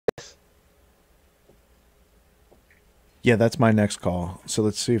Yeah, that's my next call. So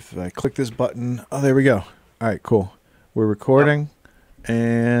let's see if I click this button. Oh, there we go. All right, cool. We're Yep. recording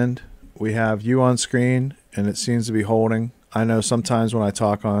and we have you on screen and it seems to be holding. I know sometimes when I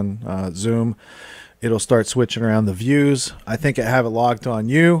talk on Zoom, it'll start switching around the views. I think I have it logged on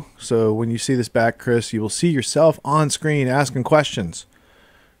you. So when you see this back, Chris, you will see yourself on screen asking questions.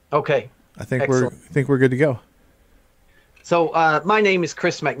 Okay. I Excellent. think we're good to go. So, my name is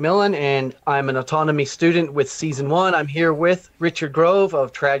Chris McMillon, and I'm an autonomy student with season one. I'm here with Richard Grove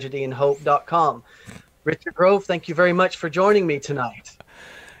of tragedyandhope.com. Richard Grove, thank you very much for joining me tonight.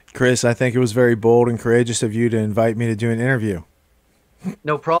 Chris, I think it was very bold and courageous of you to invite me to do an interview.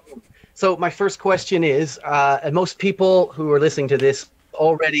 No problem. So, my first question is, and most people who are listening to this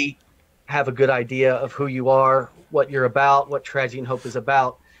already have a good idea of who you are, what you're about, what Tragedy and Hope is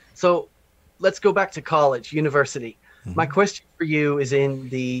about. So, let's go back to college, university. My Mhm. question for you is in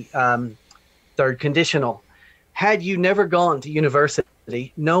the third conditional. Had you never gone to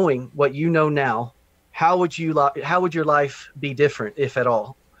university, knowing what you know now, how would your life be different, if at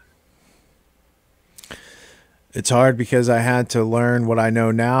all? It's hard because I had to learn what I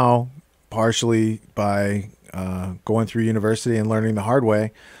know now, partially by going through university and learning the hard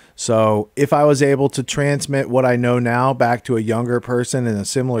way. So, if I was able to transmit what I know now back to a younger person in a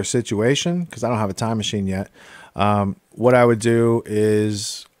similar situation, because I don't have a time machine yet, what I would do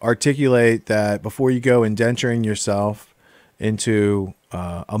is articulate that before you go indenturing yourself into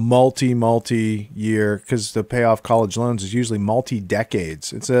a multi year, because the pay off college loans is usually multi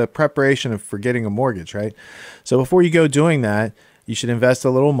decades. It's a preparation for getting a mortgage, right? So before you go doing that, you should invest a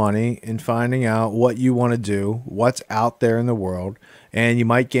little money in finding out what you want to do, what's out there in the world, and you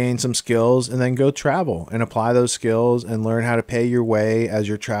might gain some skills and then go travel and apply those skills and learn how to pay your way as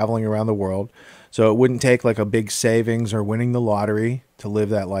you're traveling around the world. So it wouldn't take like a big savings or winning the lottery to live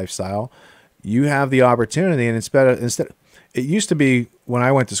that lifestyle. You have the opportunity, and instead it used to be when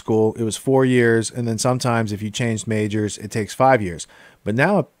I went to school, it was 4 years, and then sometimes if you changed majors, it takes 5 years. But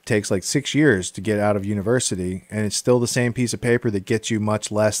now it takes like 6 years to get out of university, and it's still the same piece of paper that gets you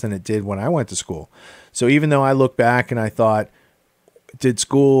much less than it did when I went to school. So even though I look back and I thought, did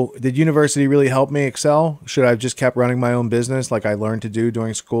university really help me excel? Should I have just kept running my own business like I learned to do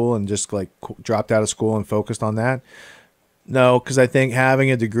during school and just like dropped out of school and focused on that? No, because I think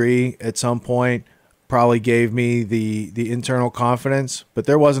having a degree at some point probably gave me the internal confidence, but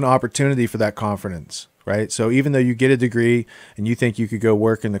there was an opportunity for that confidence, right? So even though you get a degree and you think you could go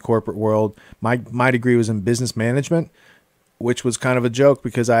work in the corporate world, my degree was in business management, which was kind of a joke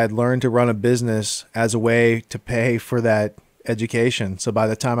because I had learned to run a business as a way to pay for that education. So by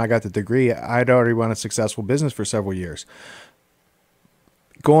the time I got the degree, I'd already run a successful business for several years.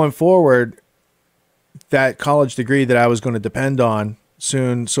 Going forward, that college degree that I was going to depend on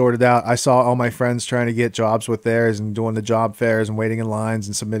soon sorted out. I saw all my friends trying to get jobs with theirs and doing the job fairs and waiting in lines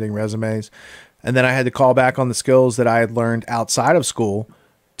and submitting resumes. And then I had to call back on the skills that I had learned outside of school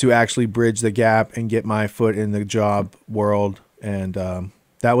to actually bridge the gap and get my foot in the job world. And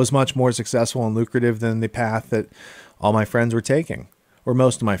that was much more successful and lucrative than the path that all my friends were taking, or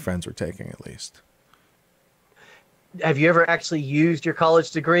most of my friends were taking at least. Have you ever actually used your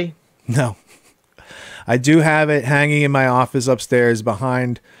college degree? No, I do have it hanging in my office upstairs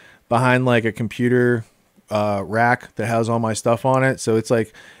behind like a computer rack that has all my stuff on it. So it's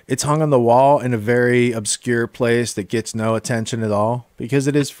like it's hung on the wall in a very obscure place that gets no attention at all because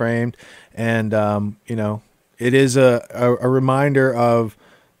it is framed, and it is a reminder of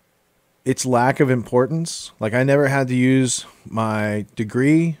its lack of importance. Like I never had to use my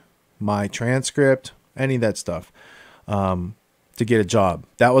degree, my transcript, any of that stuff to get a job.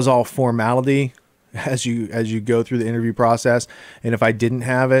 That was all formality as you go through the interview process. And if I didn't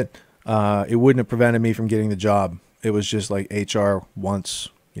have it, it wouldn't have prevented me from getting the job. It was just like HR wants,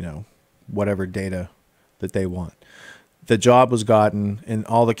 whatever data that they want. The job was gotten in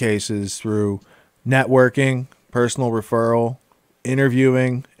all the cases through networking, personal referral,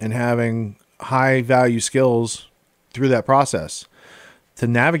 interviewing, and having high value skills through that process to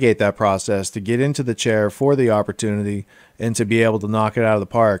navigate that process, to get into the chair for the opportunity and to be able to knock it out of the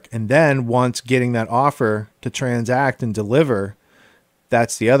park. And then once getting that offer to transact and deliver,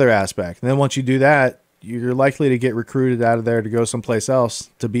 that's the other aspect. And then once you do that, you're likely to get recruited out of there to go someplace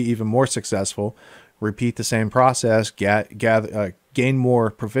else to be even more successful, repeat the same process, gain more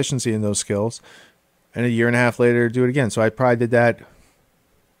proficiency in those skills, and a year and a half later do it again. So I probably did that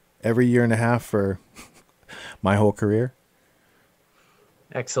every year and a half for my whole career.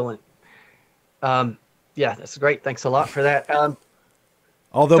 Excellent. Yeah, that's great. Thanks a lot for that.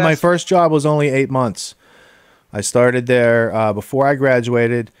 Although my Fast. first job was only 8 months. I started there before I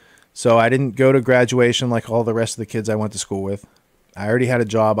graduated. So I didn't go to graduation like all the rest of the kids I went to school with. I already had a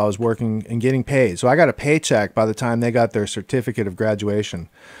job. I was working and getting paid. So I got a paycheck by the time they got their certificate of graduation.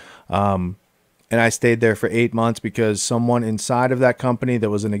 And I stayed there for 8 months because someone inside of that company that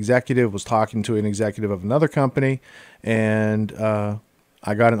was an executive was talking to an executive of another company. And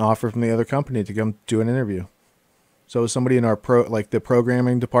I got an offer from the other company to come do an interview. So it was somebody in our the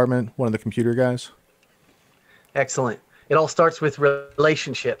programming department, one of the computer guys. Excellent. It all starts with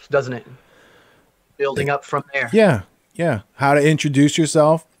relationships, doesn't it? Building up from there. Yeah. Yeah. How to introduce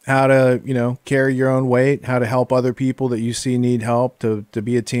yourself, how to, carry your own weight, how to help other people that you see need help, to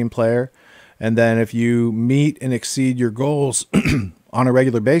be a team player. And then if you meet and exceed your goals on a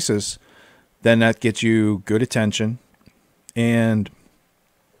regular basis, then that gets you good attention. And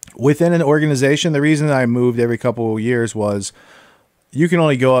within an organization, the reason I moved every couple of years was you can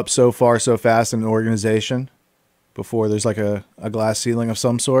only go up so far so fast in an organization before there's like a glass ceiling of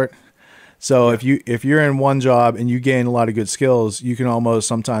some sort. So if you're in one job and you gain a lot of good skills, you can almost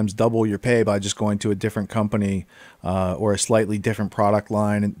sometimes double your pay by just going to a different company or a slightly different product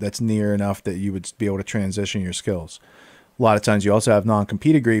line that's near enough that you would be able to transition your skills. A lot of times you also have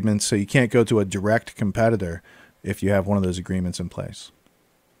non-compete agreements, so you can't go to a direct competitor if you have one of those agreements in place.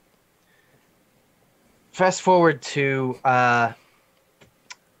 Fast forward to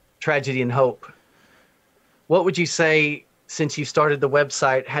Tragedy and Hope. What would you say, since you started the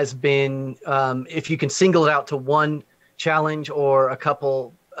website, has been, if you can single it out to one challenge or a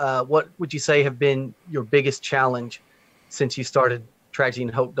couple, what would you say have been your biggest challenge since you started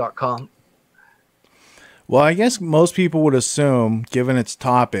tragedyandhope.com? Well, I guess most people would assume, given its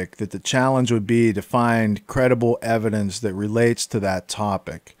topic, that the challenge would be to find credible evidence that relates to that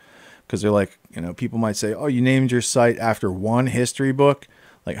topic. Because they're like, people might say, oh, you named your site after one history book.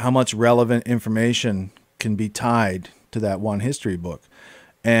 Like, how much relevant information can be tied to that one history book?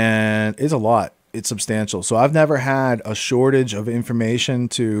 And it's a lot. It's substantial. So I've never had a shortage of information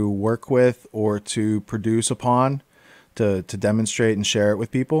to work with or to produce upon to demonstrate and share it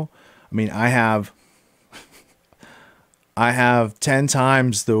with people. I mean, I have 10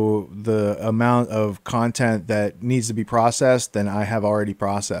 times the amount of content that needs to be processed than I have already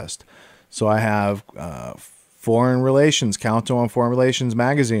processed. So I have Foreign Relations, Countdown on Foreign Relations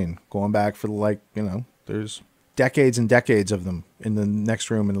magazine, going back for there's decades and decades of them in the next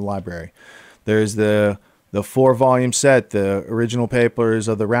room in the library. There's the 4-volume set, the original papers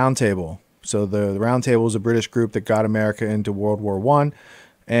of the Round Table. So the Round Table is a British group that got America into World War I.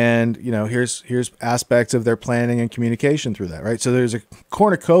 And, here's aspects of their planning and communication through that, right? So there's a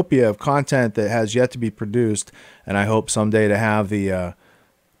cornucopia of content that has yet to be produced. And I hope someday to have the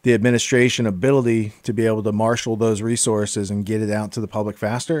administration ability to be able to marshal those resources and get it out to the public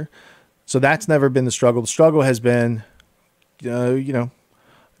faster. So that's never been the struggle. The struggle has been,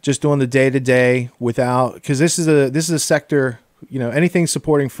 just doing the day-to-day without, because this is a sector, anything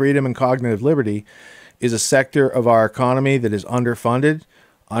supporting freedom and cognitive liberty is a sector of our economy that is underfunded,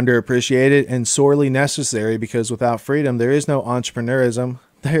 underappreciated, and sorely necessary, because without freedom, there is no entrepreneurism.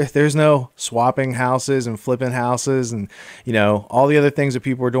 There's no swapping houses and flipping houses and, all the other things that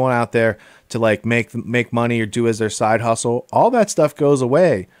people are doing out there to make money or do as their side hustle. All that stuff goes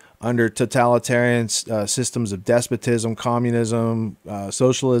away under totalitarian systems of despotism, communism,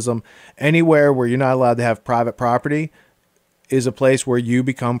 socialism. Anywhere where you're not allowed to have private property is a place where you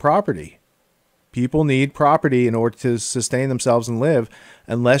become property. People need property in order to sustain themselves and live,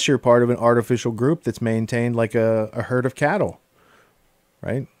 unless you're part of an artificial group that's maintained like a herd of cattle,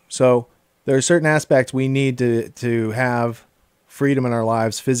 right? So there are certain aspects we need to have freedom in our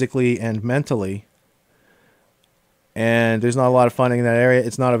lives, physically and mentally. And there's not a lot of funding in that area.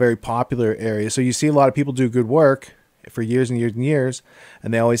 It's not a very popular area. So you see a lot of people do good work for years and years and years,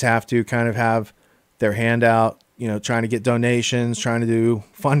 and they always have to kind of have their hand out, trying to get donations, trying to do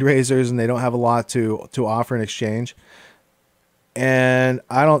fundraisers, and they don't have a lot to offer in exchange. And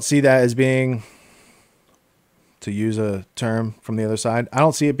I don't see that as being, to use a term from the other side, I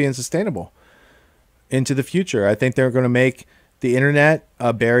don't see it being sustainable into the future. I think they're going to make the internet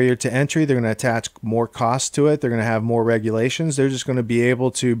a barrier to entry. They're going to attach more costs to it. They're going to have more regulations. They're just going to be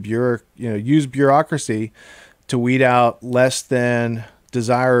able to use bureaucracy to weed out less than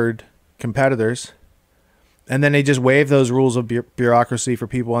desired competitors. And then they just waive those rules of bureaucracy for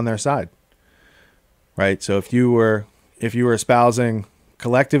people on their side. Right? So if you were espousing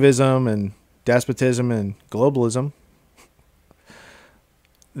collectivism and despotism and globalism,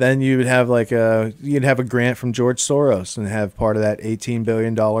 then you would have you'd have a grant from George Soros and have part of that $18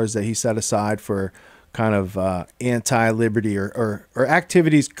 billion that he set aside for kind of anti-liberty or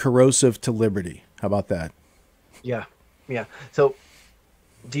activities corrosive to liberty. How about that? Yeah. Yeah. So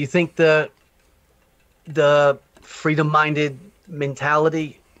Do you think the freedom-minded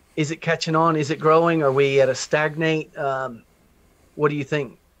mentality, is it catching on? Is it growing? Are we at a stagnate? What do you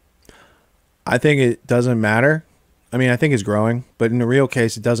think? I think it doesn't matter. I mean, I think it's growing, but in the real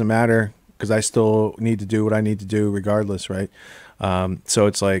case, it doesn't matter because I still need to do what I need to do regardless, right? So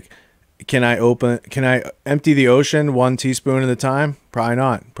it's like, can I empty the ocean one teaspoon at a time? Probably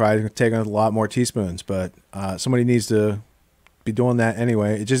not. Probably taking a lot more teaspoons, but somebody needs to be doing that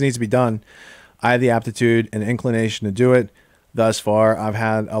anyway. It just needs to be done. I have the aptitude and inclination to do it. Thus far, I've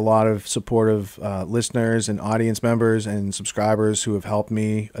had a lot of supportive listeners and audience members and subscribers who have helped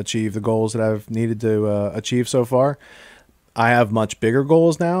me achieve the goals that I've needed to achieve so far. I have much bigger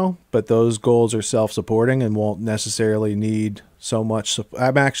goals now, but those goals are self-supporting and won't necessarily need so much.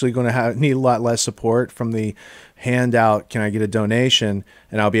 I'm actually going to need a lot less support from the handout. Can I get a donation?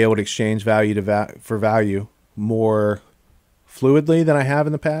 And I'll be able to exchange value for value more fluidly than I have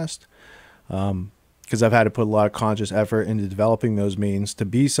in the past. Because I've had to put a lot of conscious effort into developing those means to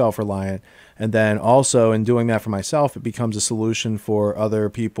be self-reliant. And then also in doing that for myself, it becomes a solution for other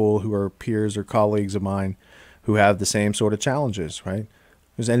people who are peers or colleagues of mine who have the same sort of challenges, right?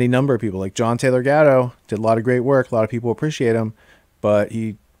 There's any number of people like John Taylor Gatto did a lot of great work. A lot of people appreciate him, but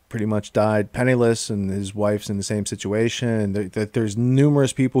he pretty much died penniless and his wife's in the same situation. And there's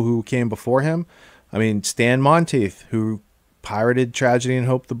numerous people who came before him. I mean, Stan Monteith, who pirated Tragedy and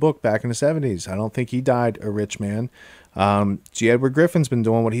Hope, the book, back in the 70s. I don't think he died a rich man. G. Edward Griffin's been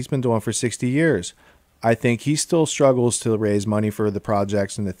doing what he's been doing for 60 years. I think he still struggles to raise money for the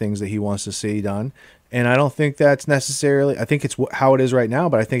projects and the things that he wants to see done. And I don't think that's necessarily, I think it's how it is right now,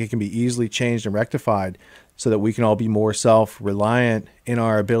 but I think it can be easily changed and rectified so that we can all be more self-reliant in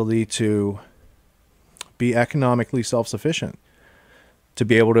our ability to be economically self-sufficient, to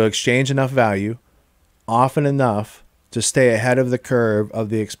be able to exchange enough value often enough to stay ahead of the curve of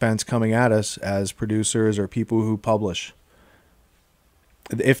the expense coming at us as producers or people who publish.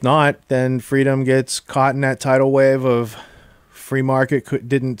 If not, then freedom gets caught in that tidal wave of free market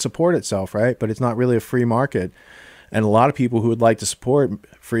didn't support itself, right? But it's not really a free market. And a lot of people who would like to support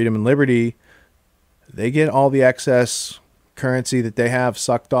freedom and liberty, they get all the excess currency that they have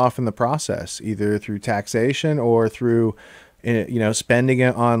sucked off in the process, either through taxation or through spending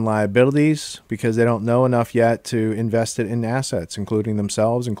it on liabilities because they don't know enough yet to invest it in assets, including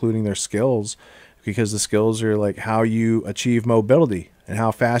themselves, including their skills, because the skills are like how you achieve mobility and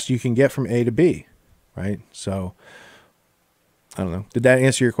how fast you can get from A to B, right? So I don't know. Did that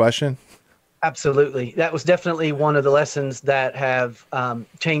answer your question? Absolutely. That was definitely one of the lessons that have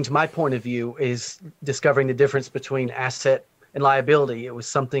changed my point of view, is discovering the difference between asset and liability. It was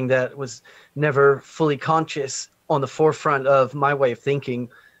something that was never fully conscious on the forefront of my way of thinking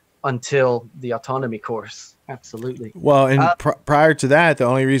until the autonomy course. Absolutely. Well, and prior to that, the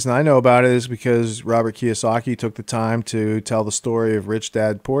only reason I know about it is because Robert Kiyosaki took the time to tell the story of Rich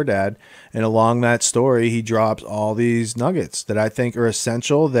Dad, Poor Dad. And along that story, he drops all these nuggets that I think are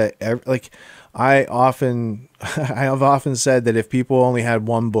essential that I have often said that if people only had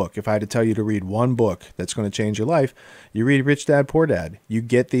one book, if I had to tell you to read one book that's going to change your life, you read Rich Dad, Poor Dad. You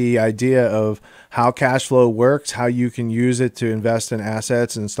get the idea of how cash flow works, how you can use it to invest in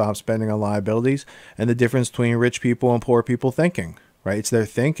assets and stop spending on liabilities, and the difference between rich people and poor people thinking, right? It's their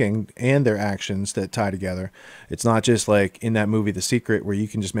thinking and their actions that tie together. It's not just like in that movie, The Secret, where you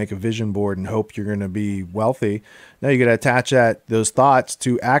can just make a vision board and hope you're going to be wealthy. No, you got to attach those thoughts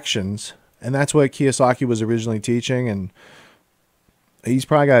to actions. And that's what Kiyosaki was originally teaching. And there's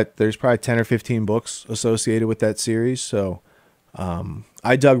probably 10 or 15 books associated with that series. So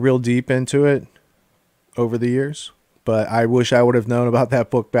I dug real deep into it over the years, but I wish I would have known about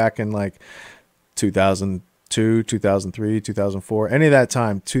that book back in like 2002, 2003, 2004, any of that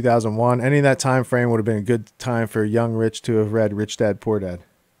time, 2001, any of that time frame would have been a good time for young Rich to have read Rich Dad, Poor Dad.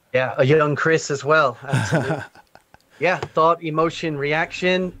 Yeah, a young Chris as well. Absolutely. Yeah, thought, emotion,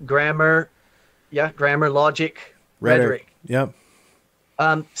 reaction, grammar. Yeah, grammar, logic, rhetoric. Yep.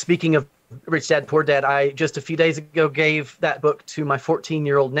 Speaking of Rich Dad, Poor Dad, I just a few days ago gave that book to my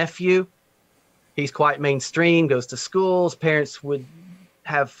 14-year-old nephew. He's quite mainstream, goes to schools. Parents would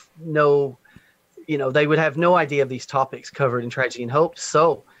have they would have no idea of these topics covered in Tragedy and Hope.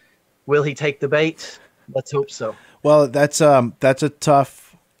 So will he take the bait? Let's hope so. Well, that's a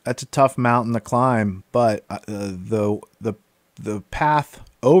tough mountain to climb, but the path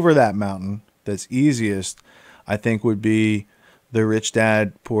over that mountain that's easiest, I think, would be the Rich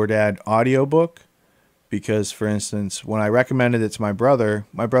Dad, Poor Dad audiobook. Because, for instance, when I recommended it to my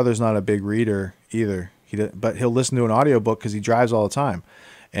brother's not a big reader either, but he'll listen to an audiobook because he drives all the time.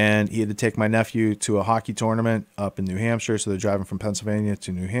 and he had to take my nephew to a hockey tournament up in New Hampshire. So they're driving from Pennsylvania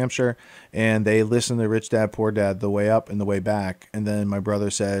to New Hampshire, and they listened to Rich Dad Poor Dad the way up and the way back. And then my brother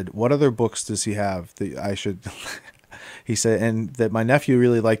said, "What other books does he have that I should?" He said, and that my nephew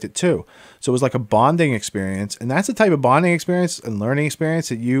really liked it too. So it was like a bonding experience. And that's the type of bonding experience and learning experience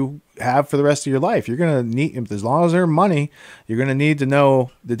that you have for the rest of your life. You're going to need, as long as there's money, you're going to need to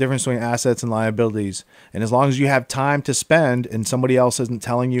know the difference between assets and liabilities. And as long as you have time to spend and somebody else isn't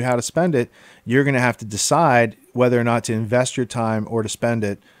telling you how to spend it, you're going to have to decide whether or not to invest your time or to spend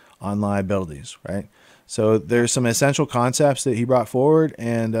it on liabilities, right? So there's some essential concepts that he brought forward,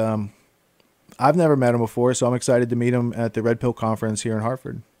 and I've never met him before, so I'm excited to meet him at the Red Pill Conference here in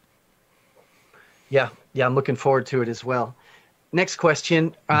Hartford. Yeah, I'm looking forward to it as well. Next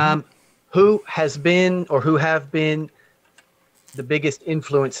question. Who has been or who have been the biggest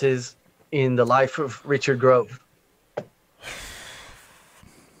influences in the life of Richard Grove?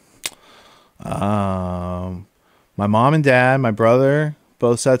 My mom and dad, my brother,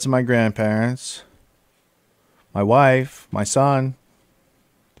 both sets of my grandparents, my wife, my son,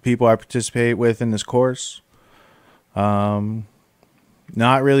 the people I participate with in this course.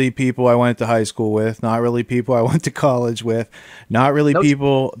 Not really people I went to high school with, not really people I went to college with, not really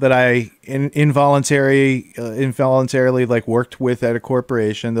people that I involuntarily like worked with at a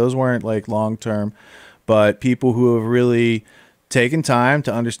corporation. Those weren't like long term, but people who have really taken time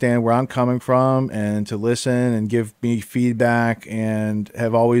to understand where I'm coming from and to listen and give me feedback, and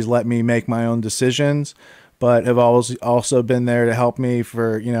have always let me make my own decisions, but have always also been there to help me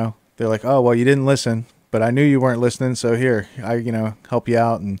for, they're like, "Oh, well, you didn't listen, but I knew you weren't listening, so here, I help you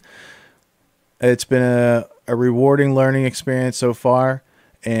out." And it's been a rewarding learning experience so far,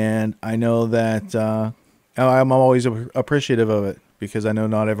 and I know that I'm always appreciative of it, because I know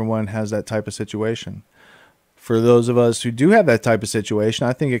not everyone has that type of situation. For those of us who do have that type of situation,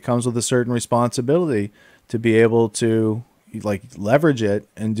 I think it comes with a certain responsibility to be able to like leverage it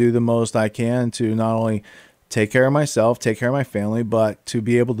and do the most I can to not only take care of myself, take care of my family, but to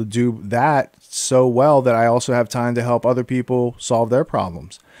be able to do that so well that I also have time to help other people solve their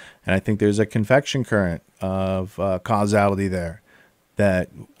problems. And I think there's a convection current of causality there,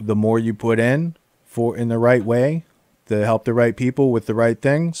 that the more you put in the right way to help the right people with the right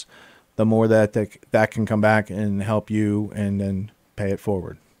things, the more that can come back and help you and then pay it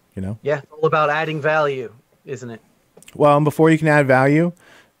forward, Yeah, it's all about adding value, isn't it? Well, and before you can add value,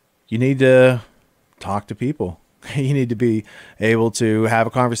 you need to talk to people. You need to be able to have a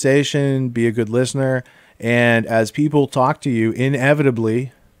conversation, be a good listener. And as people talk to you,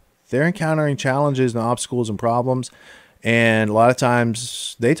 inevitably, they're encountering challenges and obstacles and problems. And a lot of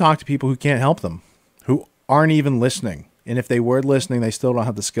times they talk to people who can't help them, who aren't even listening. And if they were listening, they still don't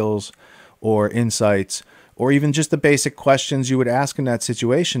have the skills or insights or even just the basic questions you would ask in that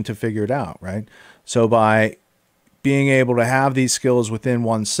situation to figure it out, right? So by being able to have these skills within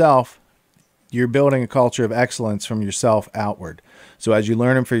oneself, you're building a culture of excellence from yourself outward. So as you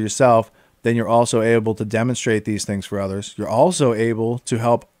learn them for yourself, then you're also able to demonstrate these things for others. You're also able to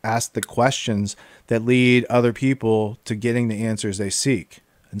help ask the questions that lead other people to getting the answers they seek.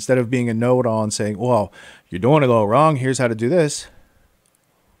 Instead of being a know-it-all and saying, "Well, you're doing it all wrong, here's how to do this."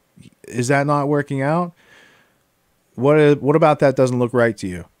 Is that not working out? What about that doesn't look right to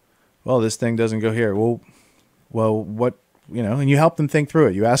you? Well, this thing doesn't go here. Well, what, and you help them think through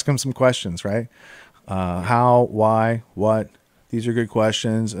it. You ask them some questions, right? How, why, what? These are good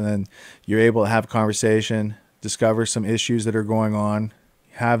questions. And then you're able to have a conversation, discover some issues that are going on,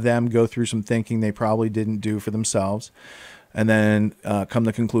 have them go through some thinking they probably didn't do for themselves, and then come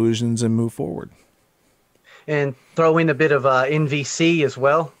to conclusions and move forward. And throw in a bit of NVC as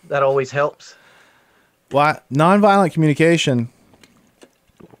well. That always helps. Well, nonviolent communication,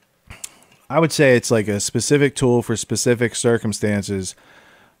 I would say it's like a specific tool for specific circumstances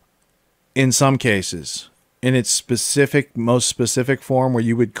in some cases. In its most specific form where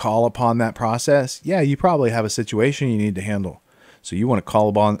you would call upon that process, yeah, you probably have a situation you need to handle. So you want to call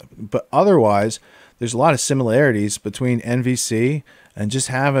upon, but otherwise, there's a lot of similarities between NVC and just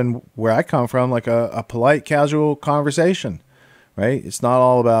having, where I come from, like a polite, casual conversation, right? It's not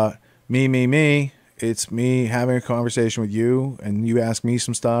all about me. It's me having a conversation with you, and you ask me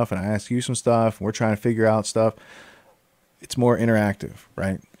some stuff and I ask you some stuff, and we're trying to figure out stuff. It's more interactive,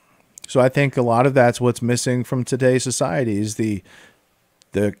 right? So I think a lot of that's what's missing from today's society is the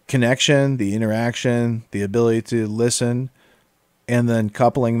connection, the interaction, the ability to listen, and then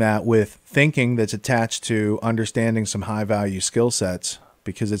coupling that with thinking that's attached to understanding some high value skill sets,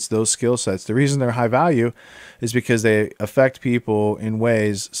 because it's those skill sets. The reason they're high value is because they affect people in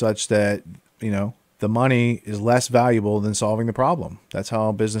ways such that, the money is less valuable than solving the problem. That's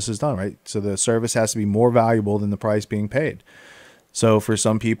how business is done, right? So the service has to be more valuable than the price being paid. So for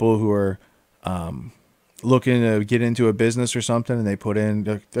some people who are looking to get into a business or something, and they're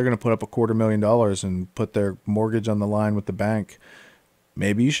going to put up $250,000 and put their mortgage on the line with the bank,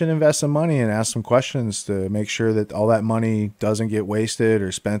 maybe you should invest some money and ask some questions to make sure that all that money doesn't get wasted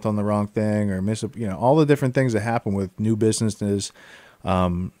or spent on the wrong thing or all the different things that happen with new businesses.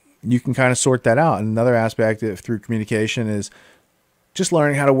 You can kind of sort that out. And another aspect through communication is just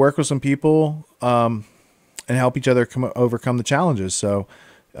learning how to work with some people and help each other overcome the challenges. So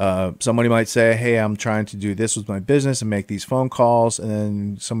somebody might say, hey, I'm trying to do this with my business and make these phone calls. And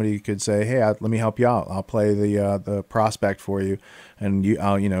then somebody could say, hey, let me help you out. I'll play the prospect for you. And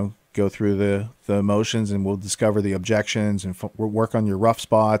I'll go through the motions, and we'll discover the objections and we'll work on your rough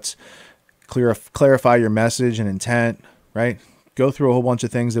spots, clarify your message and intent, right? Go through a whole bunch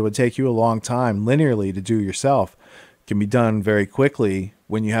of things that would take you a long time linearly to do yourself. Can be done very quickly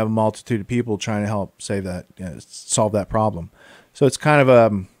when you have a multitude of people trying to help solve that problem. So it's kind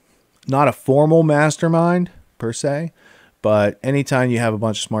of not a formal mastermind per se, but anytime you have a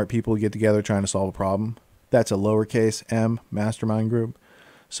bunch of smart people get together trying to solve a problem, that's a lowercase m mastermind group.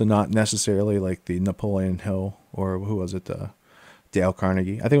 So not necessarily like the Napoleon Hill, or who was it? Dale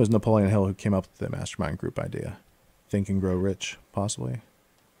Carnegie. I think it was Napoleon Hill who came up with the mastermind group idea. Think and Grow Rich, possibly.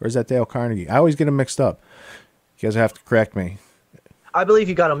 Or is that Dale Carnegie? I always get them mixed up. You guys have to correct me. I believe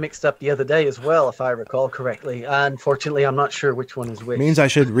you got them mixed up the other day as well, if I recall correctly. Unfortunately, I'm not sure which one is which. Means I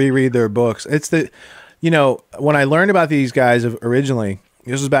should reread their books. It's when I learned about these guys originally,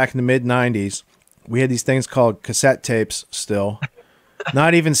 this was back in the mid 90s, we had these things called cassette tapes still.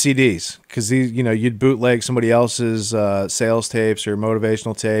 Not even CDs, because these, you'd bootleg somebody else's sales tapes or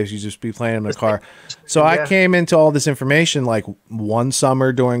motivational tapes. You'd just be playing them in the car. So I came into all this information like one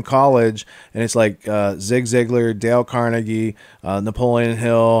summer during college, and it's like Zig Ziglar, Dale Carnegie, Napoleon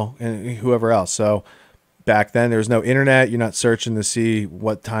Hill, and whoever else. So back then there was no internet. You're not searching to see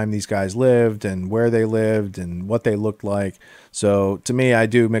what time these guys lived and where they lived and what they looked like. So to me, I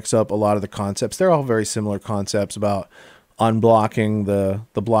do mix up a lot of the concepts. They're all very similar concepts about unblocking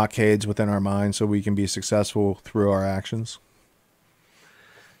the blockades within our mind so we can be successful through our actions.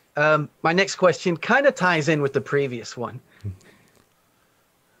 My next question kind of ties in with the previous one.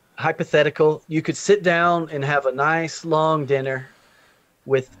 Hypothetical, you could sit down and have a nice long dinner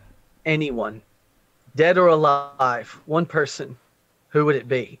with anyone, dead or alive, one person. Who would it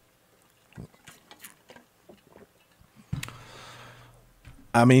be?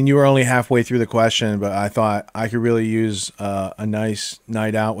 I mean, you were only halfway through the question, but I thought I could really use a nice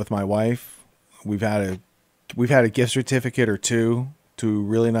night out with my wife. We've had a gift certificate or two to a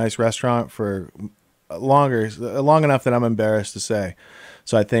really nice restaurant for long enough that I'm embarrassed to say.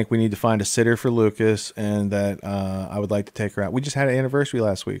 So I think we need to find a sitter for Lucas, and that I would like to take her out. We just had an anniversary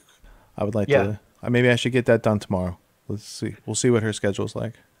last week. I would like to. Maybe I should get that done tomorrow. Let's see. We'll see what her schedule's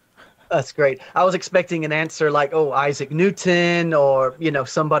like. That's great. I was expecting an answer like, oh, Isaac Newton or,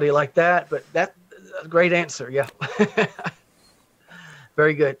 somebody like that. But that's a great answer. Yeah.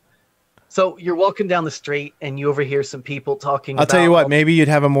 Very good. So you're walking down the street and you overhear some people talking I'll tell you what, maybe you'd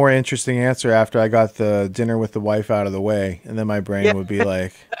have a more interesting answer after I got the dinner with the wife out of the way. And then my brain would be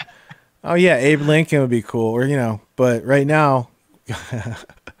like, oh, yeah, Abe Lincoln would be cool. Or, but right now,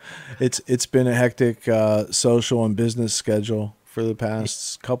 it's been a hectic social and business schedule for the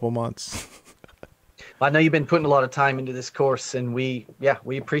past couple months. I know you've been putting a lot of time into this course, and we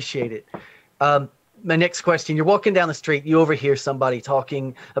appreciate it. My next question, you're walking down the street, you overhear somebody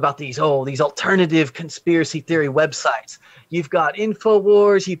talking about these alternative conspiracy theory websites. You've got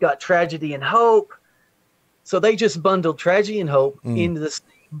InfoWars, you've got Tragedy and Hope. So they just bundled Tragedy and Hope into the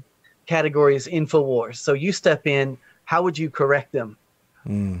same category as InfoWars. So you step in, how would you correct them?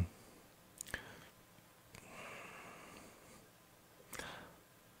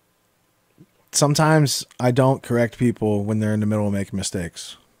 Sometimes I don't correct people when they're in the middle of making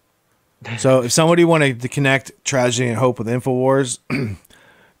mistakes. So if somebody wanted to connect Tragedy and Hope with InfoWars,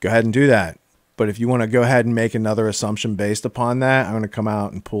 go ahead and do that. But if you want to go ahead and make another assumption based upon that, I'm going to come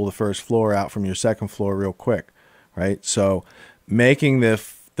out and pull the first floor out from your second floor real quick, right? So making the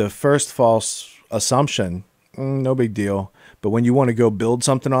first false assumption, no big deal. But when you want to go build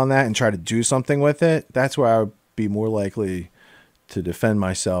something on that and try to do something with it, that's where I would be more likely to defend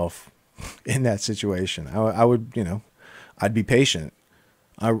myself in that situation. I would, I'd be patient.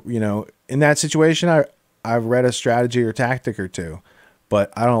 In that situation, I've read a strategy or tactic or two,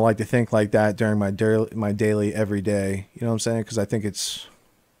 but I don't like to think like that during my daily everyday, you know what I'm saying? Because I think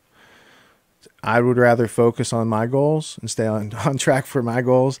I would rather focus on my goals and stay on track for my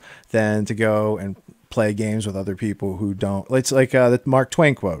goals than to go and play games with other people who don't. It's like the Mark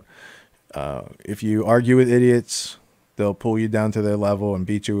Twain quote. If you argue with idiots, they'll pull you down to their level and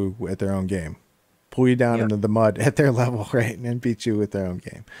beat you at their own game. Pull you down Yeah. into the mud at their level, right? And beat you with their own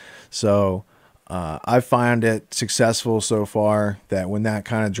game. So I find it successful so far that when that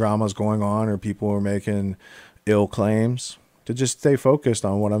kind of drama is going on or people are making ill claims, to just stay focused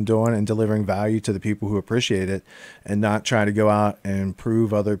on what I'm doing and delivering value to the people who appreciate it and not try to go out and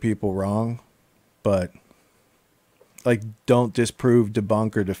prove other people wrong, but like don't disprove,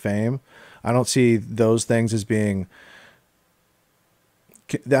 debunk, or defame. I don't see those things as being,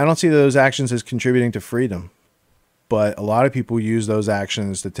 I don't see those actions as contributing to freedom, but a lot of people use those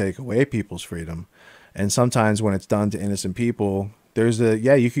actions to take away people's freedom. And sometimes when it's done to innocent people, there's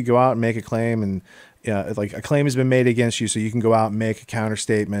yeah, you could go out and make a claim and like a claim has been made against you. So you can go out and make a counter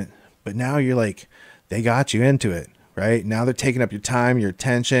statement, but now you're like, they got you into it, right? Now they're taking up your time, your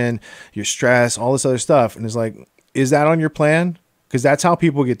attention, your stress, all this other stuff. And it's like, is that on your plan? Because that's how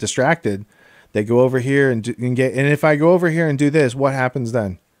people get distracted. They go over here and if I go over here and do this, what happens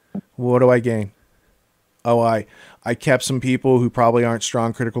then? What do I gain? Oh, I kept some people who probably aren't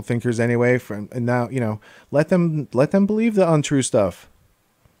strong critical thinkers anyway and now, let them believe the untrue stuff.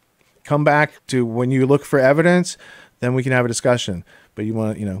 Come back to when you look for evidence, then we can have a discussion. But you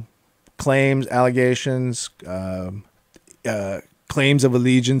want, claims, allegations, claims of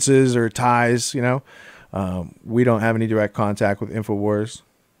allegiances or ties, we don't have any direct contact with InfoWars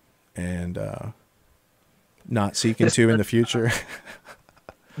and not seeking to in the future.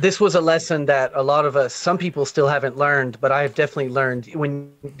 This was a lesson that a lot of us, some people still haven't learned, but I have definitely learned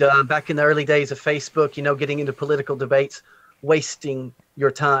when back in the early days of Facebook, getting into political debates, wasting your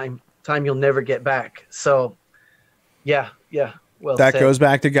time you'll never get back. So yeah. Well, that said. goes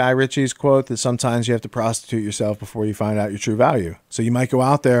back to Guy Ritchie's quote that sometimes you have to prostitute yourself before you find out your true value. So you might go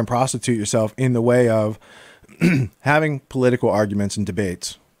out there and prostitute yourself in the way of having political arguments and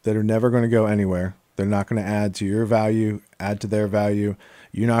debates that are never going to go anywhere. They're not going to add to your value, add to their value.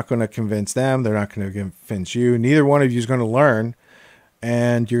 You're not going to convince them. They're not going to convince you. Neither one of you is going to learn.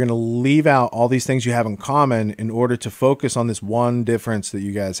 And you're going to leave out all these things you have in common in order to focus on this one difference that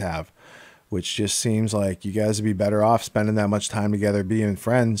you guys have, which just seems like you guys would be better off spending that much time together being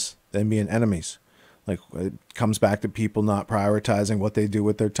friends than being enemies. Like it comes back to people not prioritizing what they do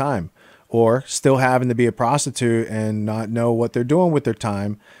with their time or still having to be a prostitute and not know what they're doing with their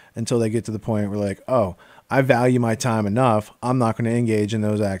time until they get to the point where like, oh, I value my time enough. I'm not going to engage in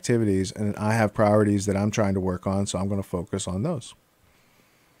those activities and I have priorities that I'm trying to work on. So I'm going to focus on those.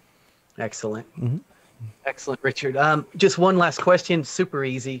 Excellent. Mm-hmm. Excellent, Richard. Just one last question, super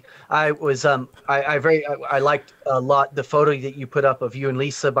easy. I liked a lot the photo that you put up of you and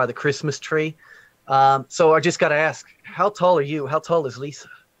Lisa by the Christmas tree. So I just got to ask, how tall are you? How tall is Lisa?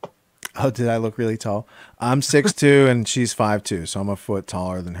 Oh, did I look really tall? I'm 6'2" and she's 5'2", so I'm a foot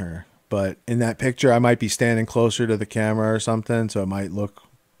taller than her. But in that picture, I might be standing closer to the camera or something, so it might look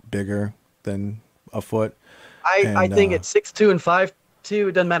bigger than a foot. I think at 6'2" and 5'2",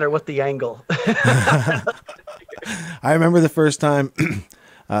 it doesn't matter what the angle. I remember the first time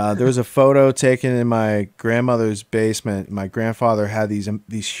there was a photo taken in my grandmother's basement. My grandfather had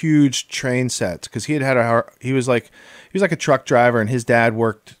these huge train sets because he was like a truck driver, and his dad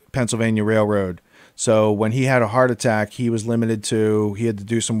worked Pennsylvania Railroad. So when he had a heart attack, he was limited to, he had to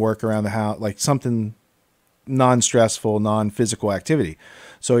do some work around the house, like something non-stressful, non-physical activity.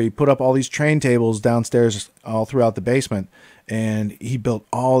 So he put up all these train tables downstairs all throughout the basement, and he built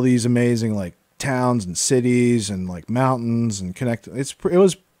all these amazing like towns and cities and like mountains and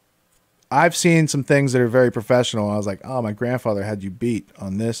I've seen some things that are very professional. I was like, oh, my grandfather had you beat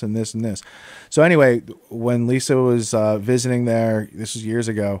on this and this and this. So anyway, when Lisa was visiting there, this was years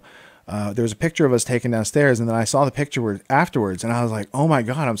ago, there was a picture of us taken downstairs, and then I saw the picture afterwards, and I was like, oh my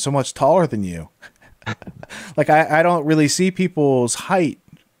God, I'm so much taller than you. Like I don't really see people's height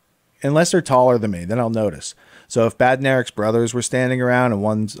unless they're taller than me, then I'll notice. So if Bad and Eric's brothers were standing around and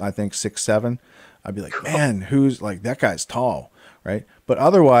one's, I think, 6'7", I'd be like, man, who's like, that guy's tall, right? But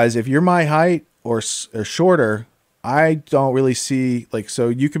otherwise, if you're my height or shorter, I don't really see, like, so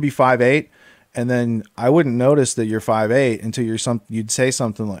you could be 5'8", and then I wouldn't notice that you're 5'8" until you'd say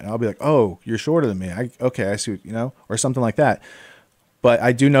something like, I'll be like, oh, you're shorter than me. Okay, I see, or something like that. But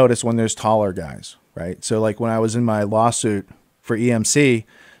I do notice when there's taller guys, right? So like when I was in my lawsuit for EMC,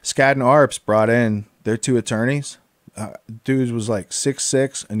 Skadden Arps brought in their two attorneys. Dude was like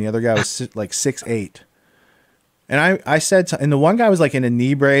 6'6", and the other guy was like 6'8". And I said, and the one guy was like in a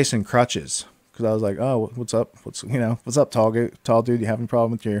knee brace and crutches, because I was like, oh, what's up? What's up, tall dude? You having a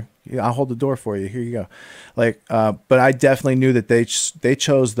problem with your? Yeah, I'll hold the door for you. Here you go. Like, but I definitely knew that they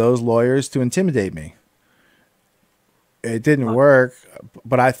chose those lawyers to intimidate me. It didn't work,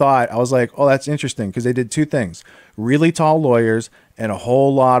 but I was like, oh, that's interesting, because they did two things: really tall lawyers and a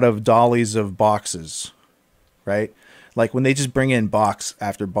whole lot of dollies of boxes, right? Like when they just bring in box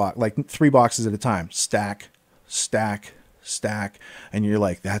after box, like 3 boxes at a time, stack, stack, stack, and you're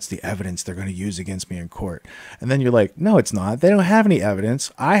like, that's the evidence they're going to use against me in court. And then you're like, no, it's not. They don't have any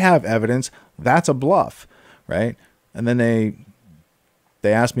evidence. I have evidence. That's a bluff, right? And then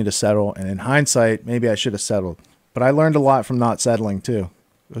they asked me to settle, and in hindsight, maybe I should have settled. But I learned a lot from not settling too.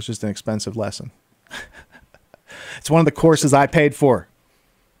 It was just an expensive lesson. It's one of the courses I paid for.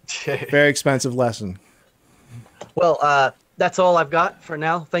 Very expensive lesson. Well, that's all I've got for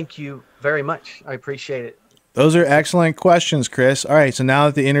now. Thank you very much. I appreciate it. Those are excellent questions, Chris. All right, so now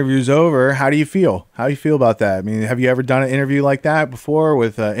that the interview's over, how do you feel? How do you feel about that? I mean, have you ever done an interview like that before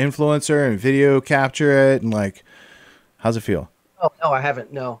with an influencer and video capture it, and like, how's it feel? Oh, no, I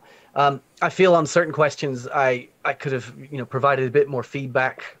haven't. No. I feel on certain questions I could have, provided a bit more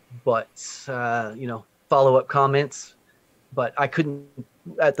feedback, but, follow-up comments, but I couldn't,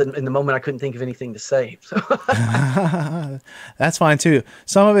 in the moment, I couldn't think of anything to say. So. That's fine too.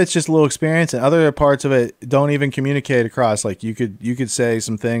 Some of it's just a little experience, and other parts of it don't even communicate across. Like you could say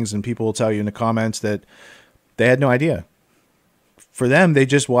some things and people will tell you in the comments that they had no idea. For them, they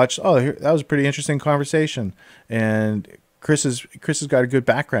just watched, oh, that was a pretty interesting conversation. And Chris has got a good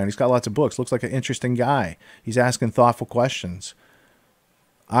background. He's got lots of books. Looks like an interesting guy. He's asking thoughtful questions.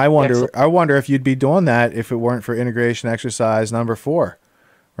 I wonder if you'd be doing that if it weren't for integration exercise number 4,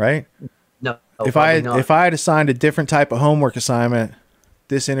 right? No. If I had assigned a different type of homework assignment,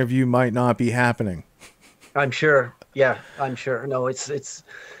 this interview might not be happening. I'm sure. Yeah, I'm sure. No, it's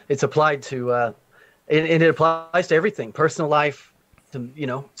applied to, and it applies to everything: personal life,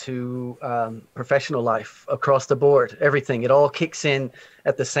 to professional life, across the board, everything. It all kicks in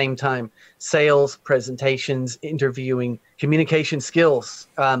at the same time. Sales, presentations, interviewing, communication skills.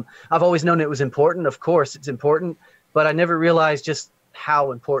 I've always known it was important. Of course, it's important, but I never realized just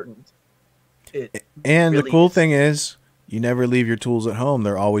how important it And really the cool is. thing is, you never leave your tools at home.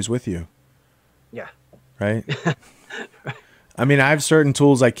 They're always with you. Yeah. Right? I mean, I have certain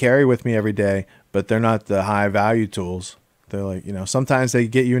tools I carry with me every day, but they're not the high value tools. They're like, sometimes they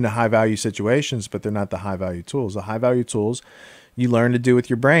get you into high value situations, but they're not the high value tools. The high value tools you learn to do with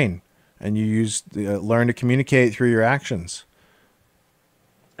your brain, and you learn to communicate through your actions.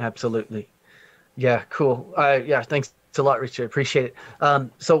 Absolutely. Yeah, cool. Yeah, thanks a lot, Richard. Appreciate it.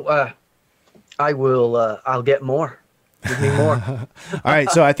 So I'll get more. Give me more. All right.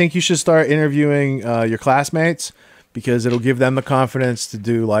 So I think you should start interviewing your classmates, because it'll give them the confidence to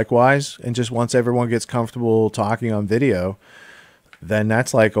do likewise. And just once everyone gets comfortable talking on video, then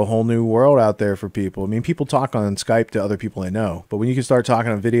that's like a whole new world out there for people. I mean, people talk on Skype to other people they know, but when you can start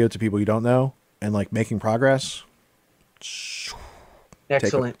talking on video to people you don't know and like making progress,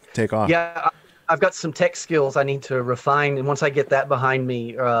 Excellent. Take off. Yeah, I've got some tech skills I need to refine, and once I get that behind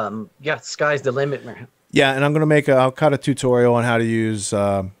me, sky's the limit, man. Yeah, and I'll cut a tutorial on how to use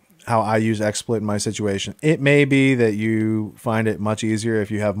how I use XSplit in my situation. It may be that you find it much easier if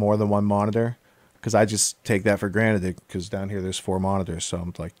you have more than one monitor, because I just take that for granted, because down here there's 4 monitors, so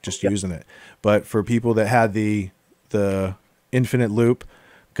I'm like just using it. But for people that had the infinite loop,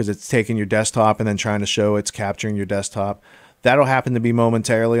 because it's taking your desktop and then trying to show it's capturing your desktop, that'll happen to be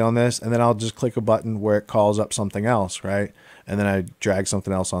momentarily on this, and then I'll just click a button where it calls up something else, right? And then I drag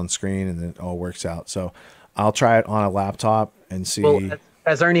something else on screen, and then it all works out. So I'll try it on a laptop and see. Well,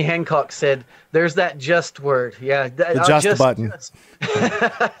 as Ernie Hancock said, there's that just word. Yeah. Adjust the button.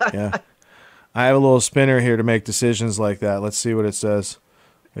 Yeah. I have a little spinner here to make decisions like that. Let's see what it says,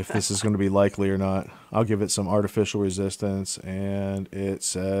 if this is going to be likely or not. I'll give it some artificial resistance, and it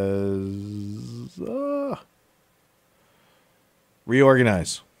says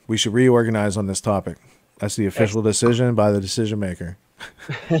reorganize. We should reorganize on this topic. That's the official decision by the decision maker.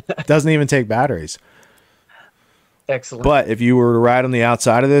 Doesn't even take batteries. Excellent. But if you were to ride on the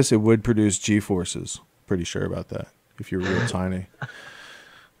outside of this, it would produce G-forces. Pretty sure about that, if you're real tiny.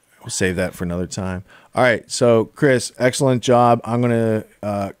 We'll save that for another time. All right. So, Chris, excellent job. I'm going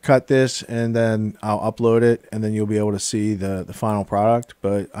to cut this, and then I'll upload it, and then you'll be able to see the final product.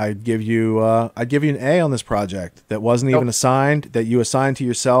 But I'd give you an A on this project that wasn't even assigned, that you assigned to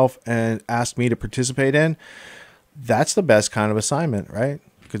yourself and asked me to participate in. That's the best kind of assignment, right?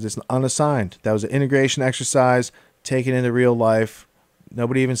 Because it's unassigned. That was an integration exercise, taken into real life.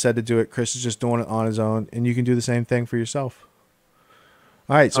 Nobody even said to do it. Chris is just doing it on his own, and you can do the same thing for yourself.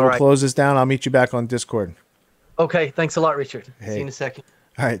 All right, so All we'll right. close this down. I'll meet you back on Discord. Okay. Thanks a lot, Richard. See you Hey. in a second.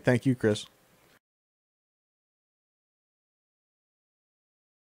 All right, thank you, Chris.